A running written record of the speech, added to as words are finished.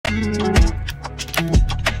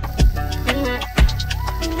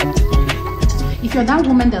If you're that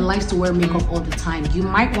woman that likes to wear makeup all the time, you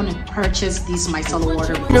might want to purchase this micellar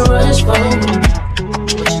water. Like,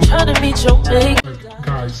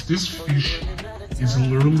 guys, this fish is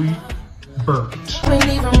literally burnt. Ain't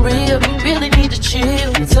even real, you really need to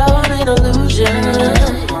chill. It's all an illusion.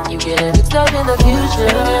 You get it mixed up in the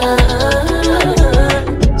future.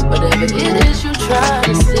 Whatever it is you try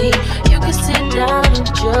to see, you can sit down and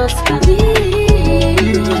just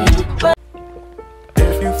believe.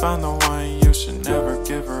 If you found the one, you should never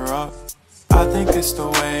give her up. I think it's the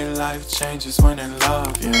way life changes when in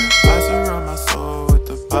love, yeah. I surround my soul with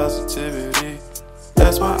the positivity.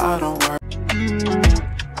 That's why I don't worry.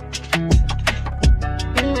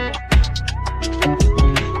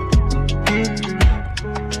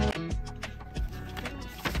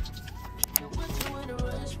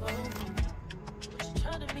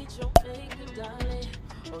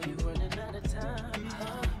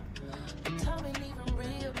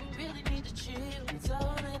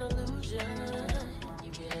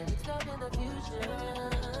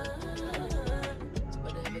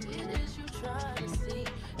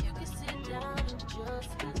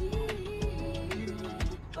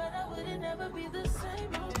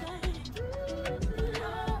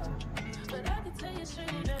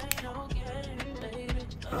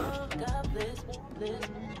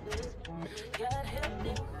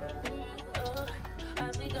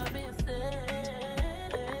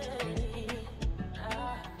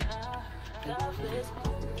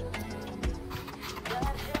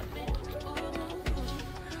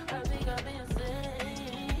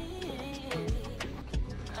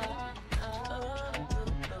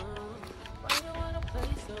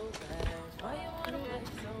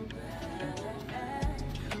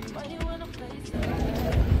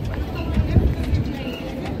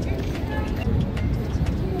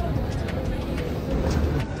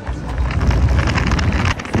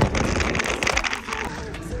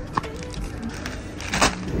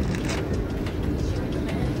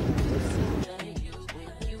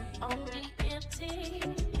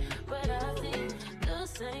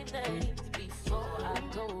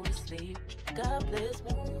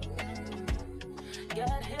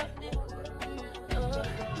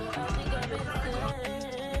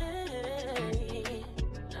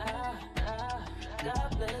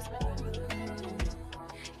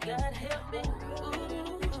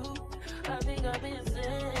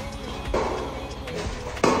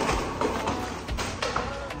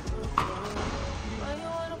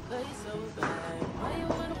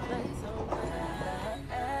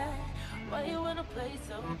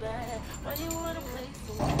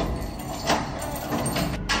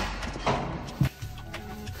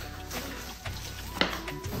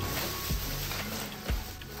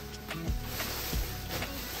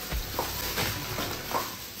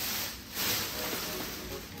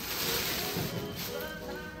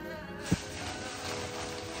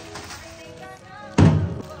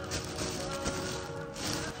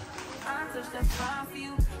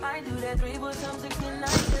 I do that 3 but some 6 and 9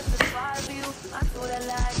 just to five you. I thought I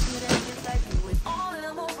lied to them just like you with all of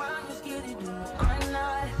them around you scared to do. I'm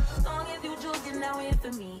not, as long as you joking now in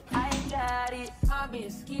for me, I got it. I've been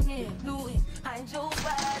scheming, doing, hide your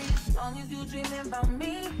body. As long as you dreaming about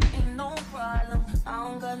me, ain't no problem. I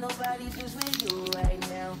don't got nobody just with you right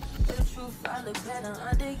now. The truth, I look better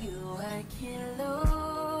under you. I can't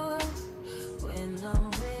lose when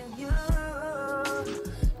I'm with you.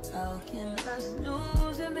 How can us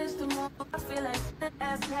lose and miss the moment? I feel like the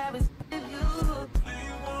ass habits with you.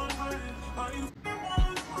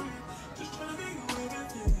 Just trying to be with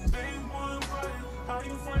everything. Main one right. How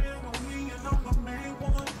you fighting on me and I'm the main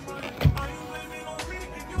one right? Are you blaming on me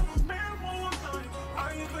and you're the main one right?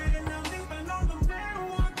 Are you blaming on me and I'm the main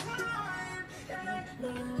one right?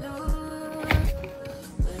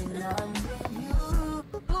 When I'm with you,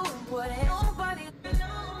 boy, ain't nobody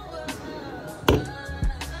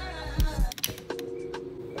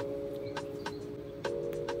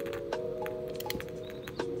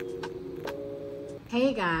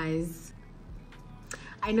Hey guys,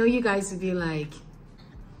 I know you guys would be like,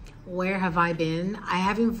 where have I been? I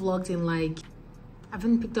haven't vlogged in I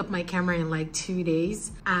haven't picked up my camera in like 2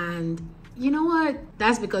 days, and you know what?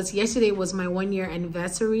 That's because yesterday was my 1-year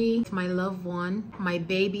anniversary. My loved one, my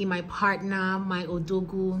baby, my partner, my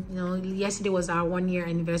odogu. You know, yesterday was our 1-year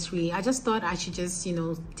anniversary. I just thought I should just, you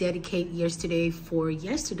know, dedicate yesterday for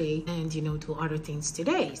yesterday and, you know, do other things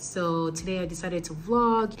today. So today I decided to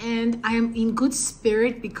vlog, and I am in good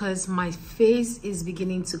spirit because my face is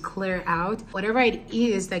beginning to clear out. Whatever it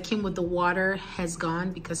is that came with the water has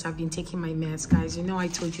gone because I've been taking my meds, guys. You know, I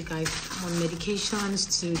told you guys I'm on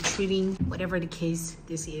medications to treating whatever the case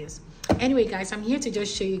this is. Anyway, guys, I'm here to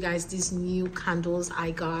just show you guys these new candles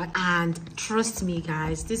I got, and trust me,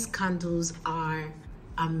 guys, these candles are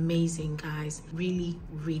amazing, guys. Really,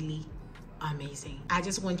 really amazing. I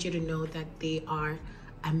just want you to know that they are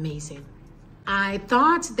amazing. I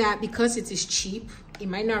thought that because it is cheap, it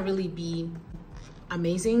might not really be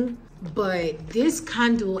amazing, but this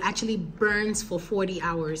candle actually burns for 40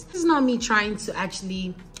 hours. This is not me trying to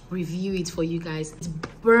actually review it for you guys. It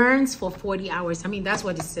burns for 40 hours. I mean, that's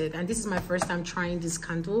what it said, and this is my first time trying this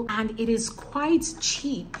candle, and it is quite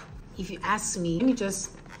cheap if you ask me. Let me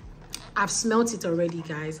just, I've smelled it already,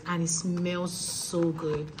 guys, and it smells so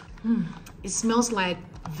good. It smells like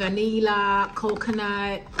vanilla,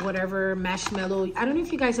 coconut, whatever, marshmallow. I don't know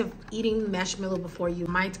if you guys have eaten marshmallow before. You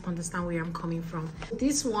might understand where I'm coming from.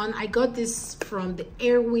 This one, I got this from the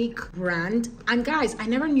Wick brand, and guys, I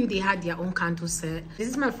never knew they had their own candle set. This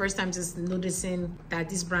is my first time just noticing that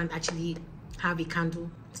this brand actually have a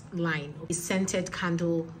candle line, a scented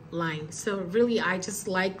candle line. So really, I just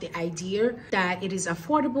like the idea that it is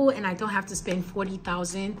affordable and I don't have to spend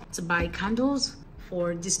 40,000 to buy candles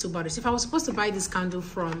for these 2 bottles. If I was supposed to buy this candle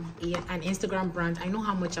from an Instagram brand, I know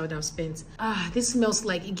how much I would have spent. This smells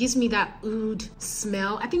like, it gives me that oud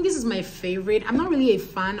smell. I think this is my favorite. I'm not really a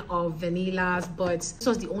fan of vanillas, but this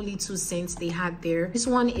was the only 2 scents they had there. This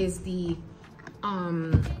one is the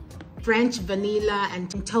French vanilla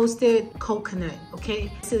and toasted coconut. Okay,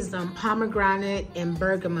 this is pomegranate and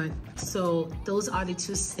bergamot. So those are the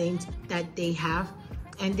 2 scents that they have,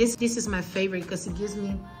 and this is my favorite because it gives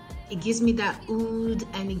me that oud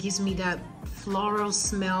and it gives me that floral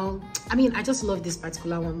smell. I mean, I just love this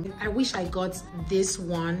particular one. I wish I got this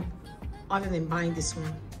one other than buying this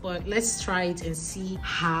one, but let's try it and see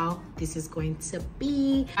how this is going to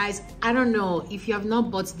be. Guys, I don't know if you have not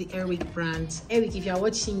bought the Wick brand. Wick, if you're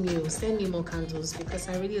watching me, send me more candles because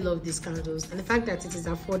I really love these candles, and the fact that it is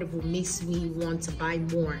affordable makes me want to buy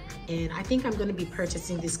more, and I think I'm going to be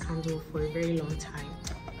purchasing this candle for a very long time.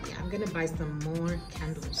 I'm gonna buy some more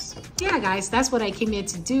candles. Yeah, guys, that's what I came here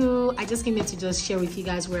to do. I just came here to just share with you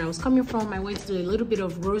guys where I was coming from. I went to do a little bit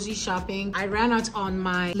of rosy shopping. I ran out on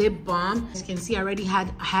my lip balm. As you can see, I already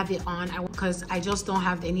have it on because I just don't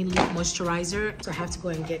have any lip moisturizer, so I have to go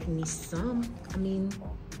and get me some. I mean,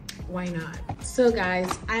 why not? So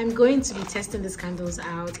guys, I'm going to be testing these candles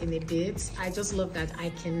out in a bit. I just love that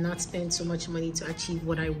I cannot spend so much money to achieve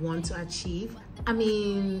what I want to achieve. I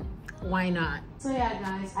mean, why not? So yeah,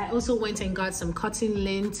 guys, I also went and got some cotton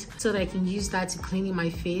lint so that I can use that to clean my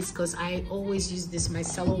face, because I always use this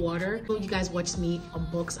micellar water. So you guys watch me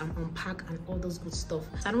unbox and unpack and all those good stuff.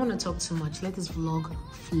 So I don't want to talk too much. Let this vlog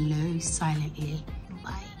flow silently.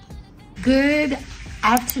 Bye. Good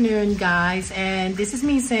afternoon, guys, and this is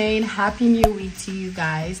me saying happy new week to you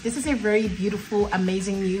guys. This is a very beautiful,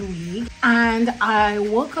 amazing new week, and I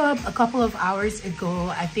woke up a couple of hours ago.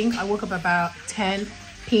 I think I woke up about 10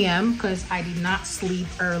 p.m. because I did not sleep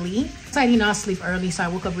early. So I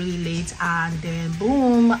woke up really late, and then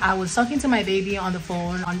boom, I was talking to my baby on the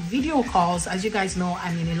phone on video calls. As you guys know,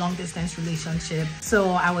 I'm in a long distance relationship,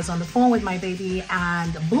 so I was on the phone with my baby,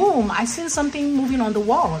 and boom, I seen something moving on the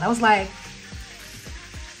wall. I was like,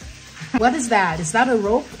 what is that? Is that a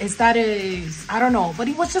rope? Is that I don't know, but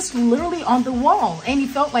it was just literally on the wall and it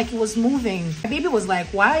felt like it was moving. My baby was like,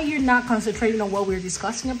 why are you not concentrating on what we're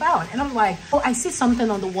discussing about? And I'm like, oh, I see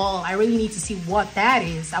something on the wall. I really need to see what that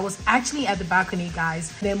is. I was actually at the balcony,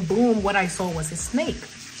 guys. Then boom, what I saw was a snake.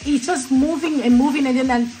 He's just moving and moving, and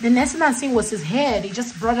then the next thing I seen was his head. He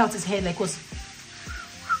just brought out his head, like was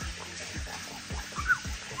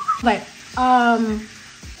like,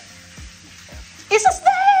 it's a snake.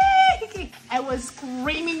 I was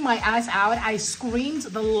screaming my ass out. I screamed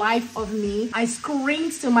the life of me. I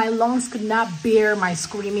screamed till my lungs could not bear my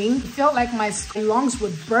screaming. It felt like my lungs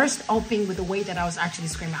would burst open with the way that I was actually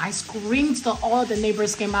screaming. I screamed till all the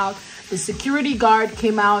neighbors came out. The security guard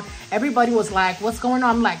came out. Everybody was like, what's going on?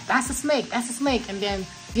 I'm like, that's a snake, that's a snake. And then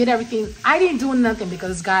did everything. I didn't do nothing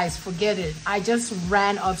because, guys, forget it. I just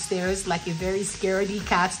ran upstairs like a very scaredy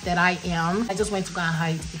cat that I am. I just went to go and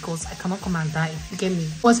hide because I cannot come and die. You get me?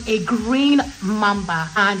 It was a green mamba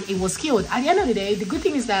and it was killed. At the end of the day, the good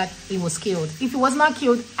thing is that it was killed. If it was not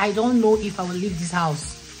killed, I don't know if I would leave this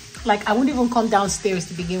house. Like, I wouldn't even come downstairs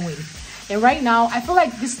to begin with. And right now, I feel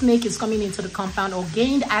like this snake is coming into the compound, or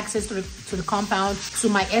gained access to the compound, to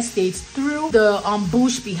my estate through the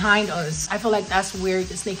bush behind us. I feel like that's where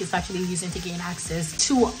the snake is actually using to gain access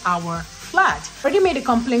to our flat. I already made a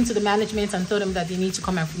complaint to the management and told them that they need to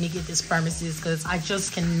come and fumigate this premises because I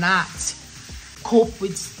just cannot cope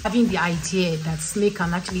with having the idea that snake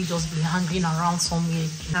can actually just be hanging around somewhere.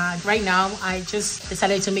 Right now, I just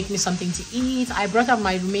decided to make me something to eat. I brought up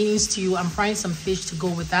my remaining stew. I'm frying some fish to go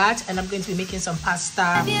with that, and I'm going to be making some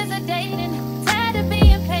pasta. Tired of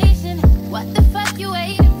being patient. What the fuck you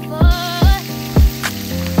waiting for?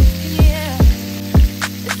 Yeah,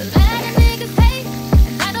 it's a lot of niggas hate,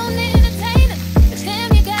 and I don't entertain it. But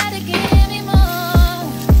damn, you gotta give me more.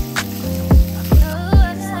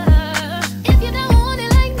 If you don't want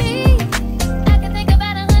it like me, I can think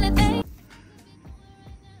about 100 things.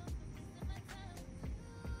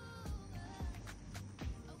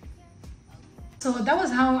 So that was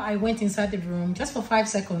how I went inside the room just for 5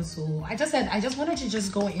 seconds. So I just said I just wanted to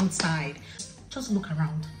just go inside, just look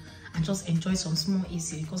around and just enjoy some small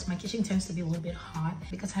AC, because my kitchen tends to be a little bit hot,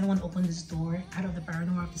 because I don't want to open this door out of the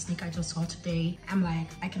paranoia of the snake I just saw today. I'm like,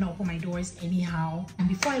 I cannot open my doors anyhow. And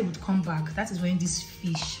before I would come back, that is when this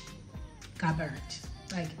fish got burnt.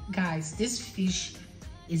 Like, guys, this fish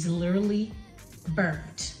is literally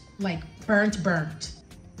burnt, like burnt.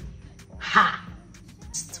 Ha!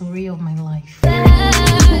 Story of my life.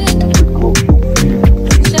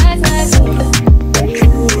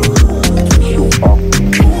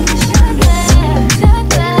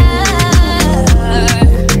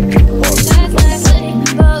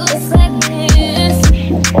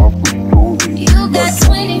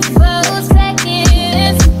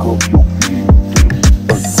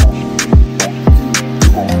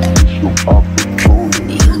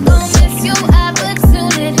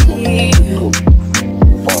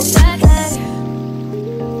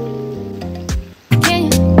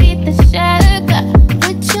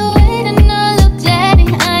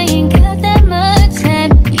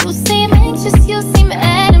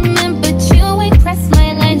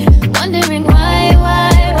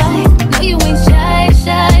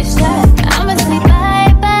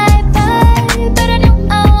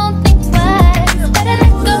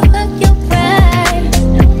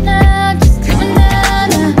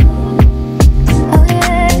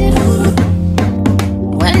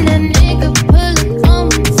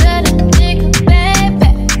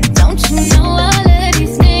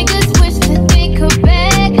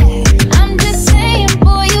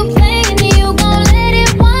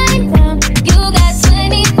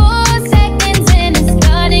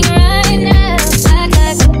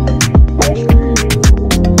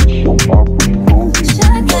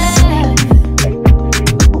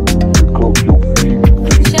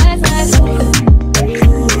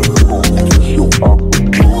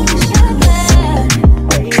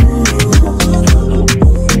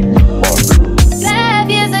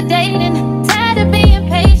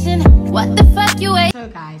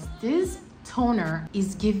 Toner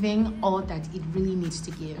is giving all that it really needs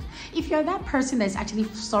to give. If you're that person that's actually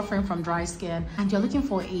suffering from dry skin and you're looking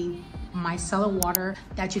for a micellar water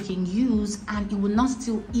that you can use and it will not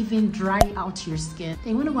still even dry out your skin,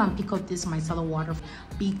 then you want to go and pick up this micellar water,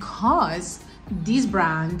 because this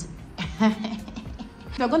brand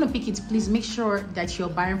if you're going to pick it, please make sure that you're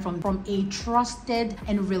buying from a trusted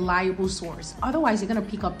and reliable source. Otherwise, you're going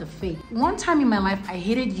to pick up the fake. One time in my life, I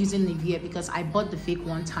hated using Nivea because I bought the fake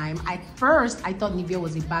one time. At first, I thought Nivea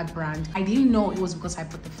was a bad brand. I didn't know it was because I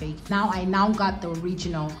bought the fake. Now I got the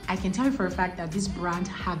original. I can tell you for a fact that this brand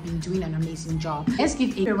have been doing an amazing job. Let's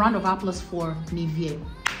give a round of applause for Nivea.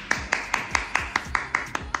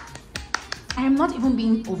 I am not even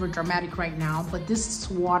being over dramatic right now, but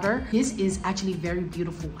this water, this is actually very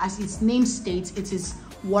beautiful. As its name states, it is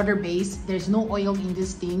water-based. There's no oil in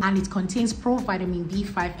this thing, and it contains provitamin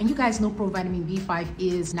B5. And you guys know provitamin B5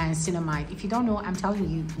 is niacinamide. If you don't know, I'm telling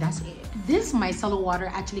you, that's it. This micellar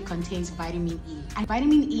water actually contains vitamin E, and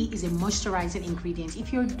vitamin E is a moisturizing ingredient.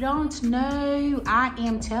 If you don't know, I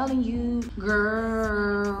am telling you,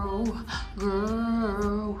 girl.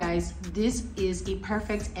 Guys, this is a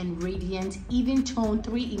perfect and radiant, even tone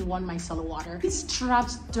 3-in-1 micellar water. It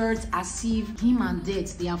traps dirt as if him and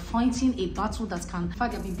it, they are fighting a battle that can, in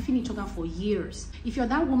fact, they've been beefing each other for years. If you're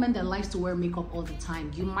that woman that likes to wear makeup all the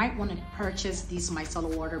time, you might want to purchase this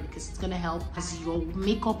micellar water because it's going to help as your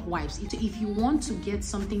makeup wipes. If you want to get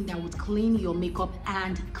something that would clean your makeup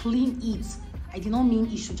and clean it, I did not mean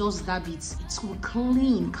it should just dab it. It will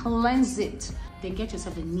cleanse it. Then get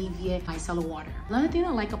yourself a Nivea micellar water. Another thing I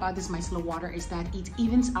like about this micellar water is that it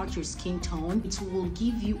evens out your skin tone. It will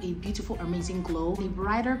give you a beautiful, amazing glow, a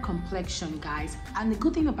brighter complexion, guys. And the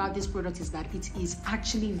good thing about this product is that it is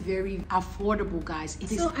actually very affordable, guys.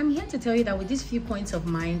 So I'm here to tell you that with these few points of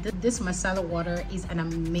mine, this micellar water is an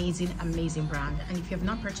amazing, amazing brand. And if you have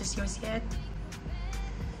not purchased yours yet,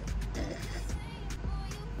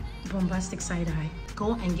 bombastic side eye.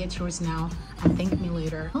 Go and get yours now and thank me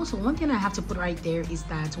later. Also, one thing I have to put right there is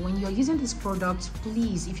that when you're using this product,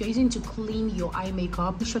 please, if you're using it to clean your eye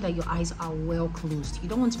makeup, make sure that your eyes are well closed. You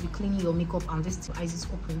don't want to be cleaning your makeup and this eyes is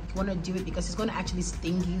open. You want to do it because it's going to actually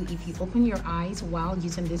sting you. If you open your eyes while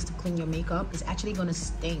using this to clean your makeup, it's actually going to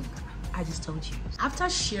sting. I just told you. After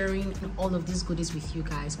sharing all of these goodies with you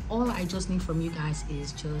guys, all I just need from you guys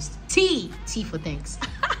is just T for thanks.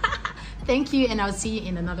 Thank you, and I'll see you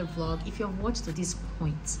in another vlog. If you have watched to this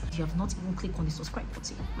point, if you have not even clicked on the subscribe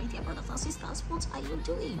button, my dear brothers and sisters, what are you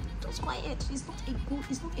doing? Just quiet. It's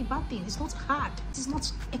not a bad thing. It's not hard. It's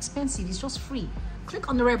not expensive. It's just free. Click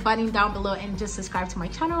on the red button down below and just subscribe to my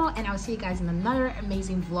channel, and I'll see you guys in another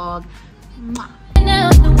amazing vlog. Mwah.